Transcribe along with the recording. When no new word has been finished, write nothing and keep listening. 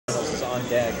on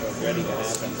deck, like ready to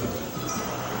happen. In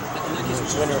that case,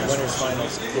 Winners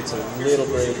finals gets a little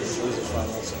break in losers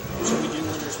finals. Should we do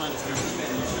winners finals first?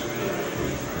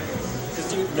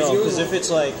 No, because if it's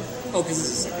like because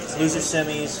it's a semis. loser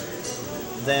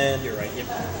semis, then You're right. Yep.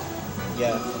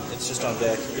 yeah, it's just on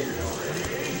deck.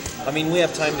 I mean, we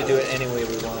have time to do it any way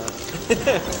we want.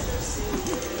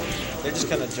 They're just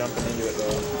kind of jumping into it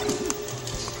though.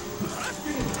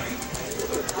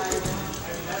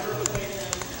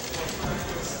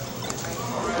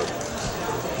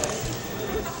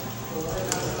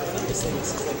 This thing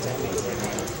is like technique right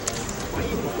now.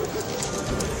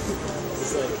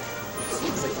 It's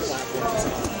like platforms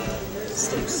on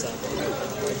stage 7.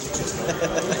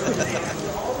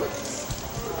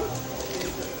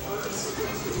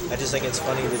 I just think it's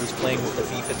funny that he's playing with the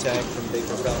FIFA tag from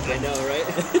Baker Falco. I know, right?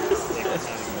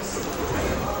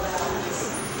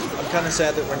 I'm kind of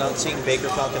sad that we're not seeing Baker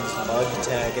Falcon's mug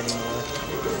tag anymore.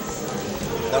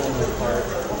 That one went hard.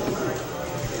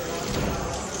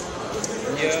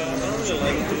 Yeah, I don't really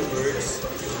like the words.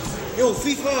 Yo,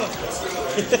 FIFA!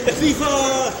 FIFA!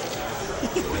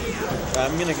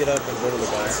 I'm gonna get up and go to the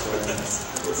bathroom.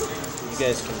 You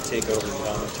guys can take over the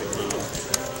commentary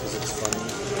because it's funny.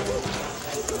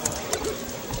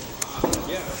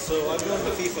 Yeah, so I've won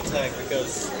the FIFA tag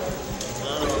because I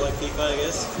don't know, I like FIFA, I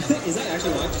guess. Is that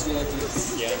actually why? Just you like to?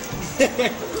 Yeah.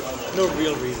 No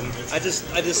real reason. I just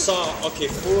saw, okay,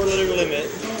 4-letter limit,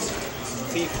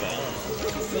 FIFA.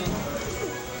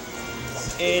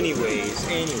 Anyways,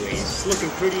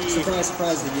 looking pretty. Surprise,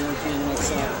 surprise, the European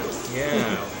website.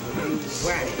 Yeah.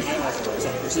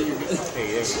 So you're good. Hey,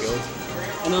 there we go.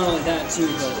 And not only that too,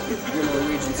 but you're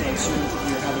Norwegian, so I'm sure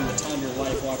you're having the time of your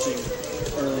life watching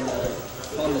Erling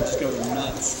Haaland just go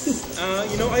nuts.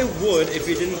 You know, I would if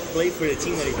he didn't play for the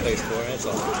team that he plays for, that's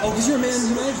all. Oh, because you're a Man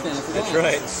United fan, I forgot. That's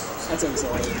right. That's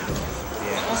absurd.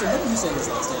 Yeah. Also, how do you say his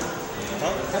last name?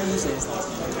 Huh? How do you say his last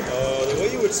name? The way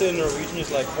you would say Norwegian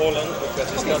is like Holland, because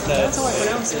it's got that... That's how I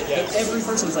pronounce it. Yeah. But every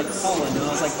person is like Holland, and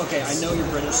I was like, okay, I know you're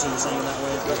British, so you're saying it that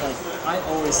way, but like, I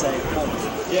always say Holland.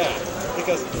 Yeah,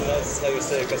 because that's how you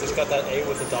say it, because it's got that A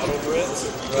with a dot over it,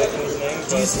 right, in his name.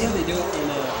 Do you see how they do it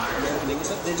in American English?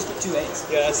 They just put 2 A's.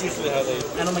 Yeah, that's usually how they...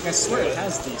 And I'm like, I swear it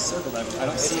has the circle, but I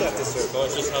don't It's see got it. the circle,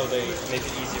 it's just how they make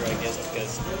it easier, I guess,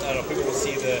 because, I don't know, people will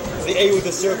see the A with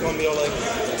the circle and be all like,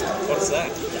 what's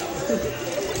that? So,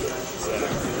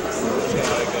 that's kind of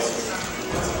how it goes.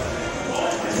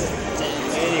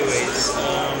 Anyways,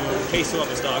 Ques0 on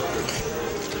his dog.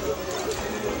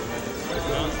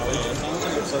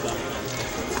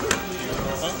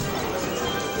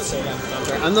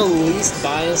 I'm the least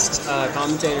biased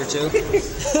commentator too.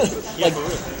 Yeah, Like, for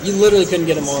real. you literally couldn't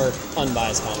get a more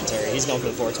unbiased commentary. He's going for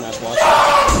the forward smash watch.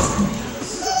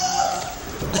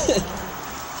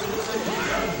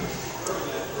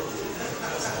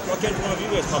 Why can't one of you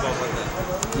guys pop up like that?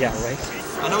 Yeah, right.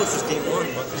 I know it's just game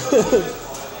 1, but...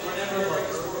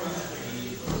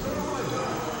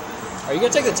 Are you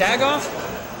gonna take the tag off?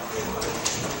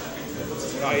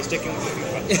 No, he's sticking with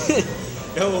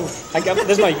FIFA. No. I got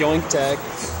this is my yoink tag.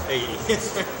 Hey.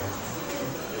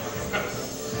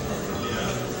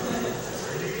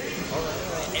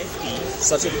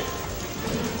 Such a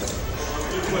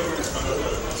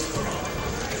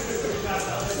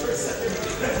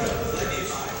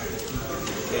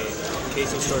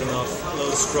Ques0 starting off a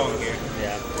little strong here.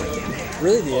 yeah.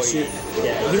 Really the issue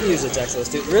yeah, you can use the text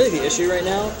list too. Really the issue right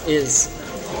now is,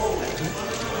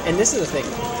 and this is the thing,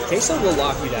 Ques0 will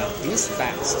lock you down. He's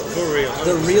fast. For real.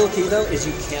 The real key though is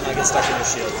you cannot get stuck in the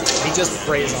shield. He just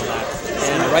preys on that.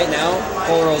 And right now,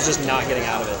 Polaroll's just not getting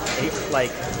out of it.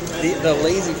 Like the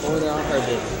lazy forward or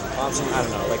the option, I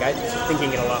don't know. Like I think he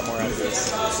can get a lot more out of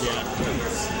this. Yeah.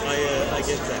 I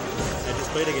get that. I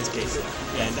just played against Ques0,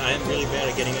 and I am really bad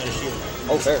at getting out of shield.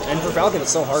 Oh fair. And for Falcon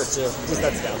it's so hard too. Just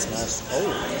that's down smash.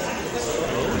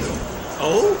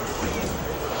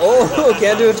 Oh,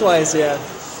 can't do it twice, yeah.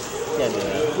 Can't do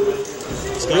that.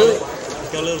 It's got, Really?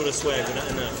 it's got a little bit of swag, but not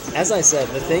enough. As I said,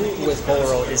 the thing with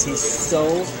Polaroll is he's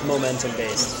so momentum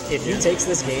based. If he takes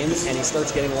this game and he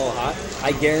starts getting a little hot,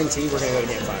 I guarantee we're gonna go to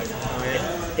game 5. Oh,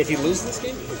 yeah. If he loses this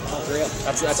game, I'll 3-up.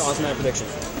 That's awesome my prediction.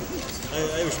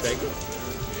 I respect it.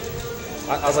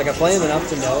 I was like, I play him enough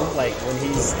to know, like, when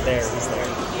he's there, he's there.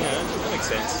 Yeah, that makes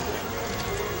sense.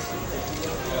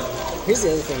 Here's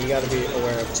the other thing you got to be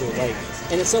aware of, too. Like,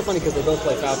 and it's so funny because they both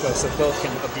play Falco, so both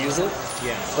can abuse it.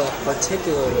 Yeah. But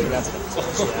particularly,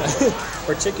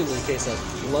 particularly Ques0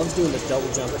 loves doing the double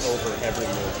jump over every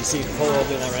move. You see Polaroll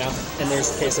doing that right now, and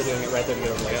there's Ques0 doing it right there to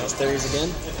get over like this. There he is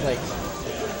again. Like,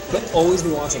 he'll always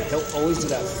be watching. He'll always do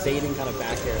that fading kind of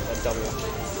back air, that double.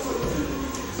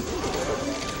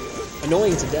 And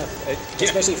annoying to death,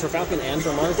 especially for Falcon and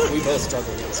for Mark. We both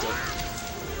struggle against it.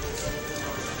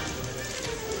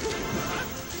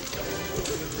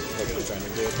 Look at him trying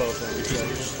to do it both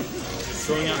ways.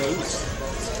 Throwing out moves.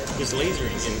 Just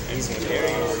lasering and he's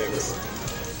carrying or whatever.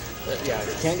 Yeah,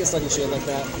 you can't get stuck in shield like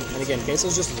that. And again,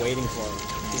 Ques0's just waiting for him.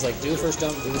 He's like, do the first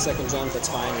jump, do the second jump, that's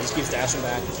fine. He just keeps dashing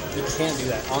back. You can't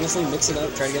do that. Honestly, mix it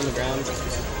up, try to get on the ground.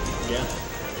 Yeah.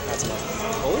 That's enough.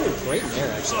 Oh, great nair,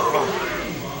 actually.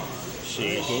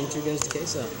 Sheesh. Game 2 goes to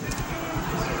Ques0.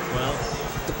 Well,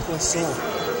 The Ques0.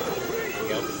 there you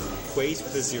go. Quays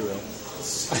with a 0.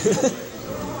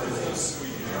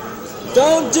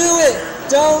 Don't do it!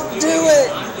 Don't do it!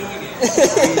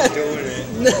 He's doing it.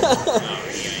 No!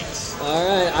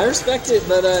 Alright, I respect it,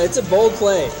 but it's a bold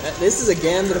play. This is a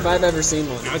gambit if I've ever seen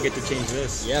one. I'll get to change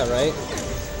this. Yeah, right?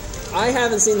 I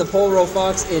haven't seen the Polaroll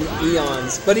Fox in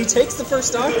eons, but he takes the first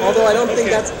stock, although I don't think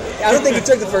he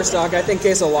took the first stock. I think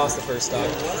Ques0 lost the first stock.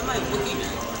 What am I looking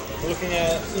at? We're looking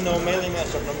at, melee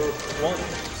matchup number 1.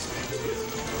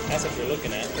 That's what you're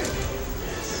looking at.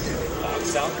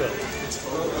 Falco.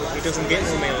 He doesn't get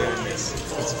no melee in this.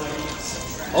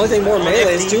 Only thing more On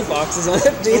melee FD. is 2 Foxes on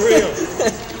FD. For real.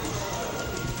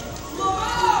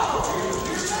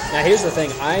 Now here's the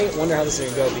thing, I wonder how this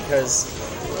is going to go because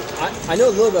I know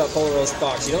a little bit about Polaroll's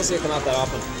Fox. You don't see it come out that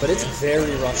often, but it's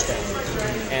very rushed down.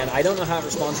 And I don't know how it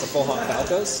responds to full hot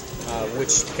Falcos,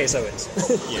 which Ques0 is.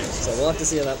 Yeah. So we'll have to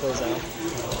see how that plays out.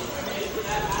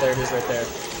 There it is right there.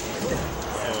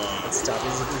 It's tough.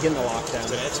 He's getting the lockdown.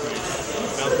 So that's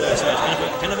Falco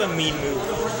smash. Kind of a mean move.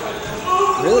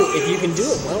 Really, if you can do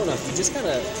it well enough, you just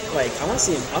gotta, like, I want to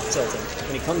see him up tilting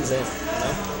when he comes in, you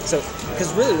know? So,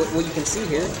 because really, what you can see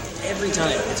here, every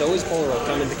time, it's always Polaroll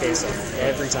coming to Ques0.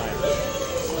 Every time.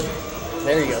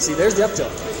 There you go. See, there's the up tilt.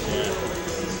 Yeah.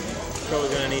 Probably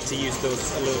gonna need to use those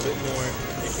a little bit more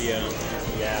if he,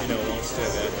 wants to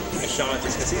have a shot at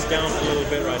this, because he's down a little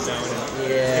bit right now.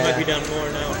 And he might be down more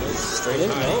now. Straight in?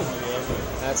 No. Yeah.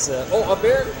 That's, oh, up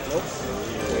air? Nope.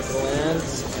 Wait for the land.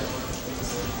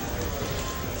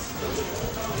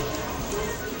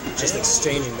 Just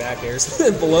exchanging back airs.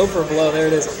 Blow for blow, there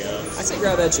it is. I say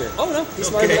grab edge here. Oh no, he's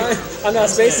smarter than I. I'm not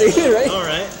Spacey, right?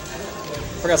 Alright.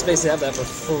 Forgot Spacey to have that for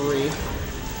free.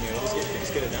 Yeah, let's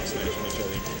get a down smash on each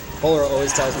other. Polaroll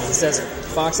always tells me, he says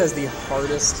Fox has the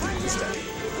hardest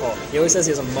he always says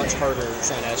he has a much harder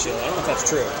shine edge shield. I don't know if that's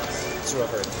true. That's what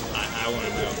I've heard. I want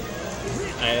to know.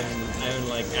 I haven't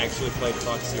like actually played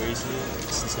Fox seriously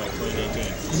since like 2018.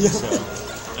 Yeah. So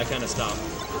I kind of stopped.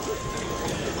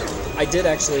 I did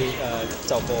actually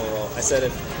tell Polaroll. I said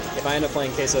if I end up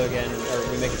playing Ques0 again,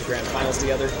 or we make it to grand finals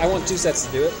together, I want 2 sets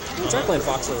to do it. Try playing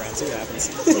Fox for a round, see what happens.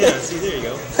 Yeah, see, there you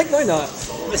go. Like, why not?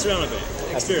 Mess around a bit.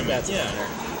 Experiment. That's yeah.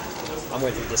 I'm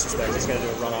waiting for disrespect. He's gonna do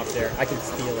a run off there. I can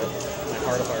feel it. My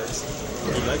heart of hearts.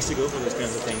 He likes to go for those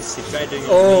kinds of things. He tried doing it.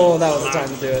 Oh, that was the time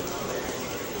to do it.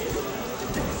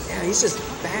 Yeah, he's just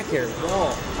back air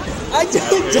wall. I did.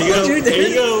 There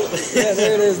you go. Yeah,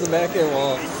 there it is, the back air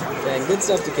wall. Dang, good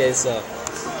stuff to Ques0.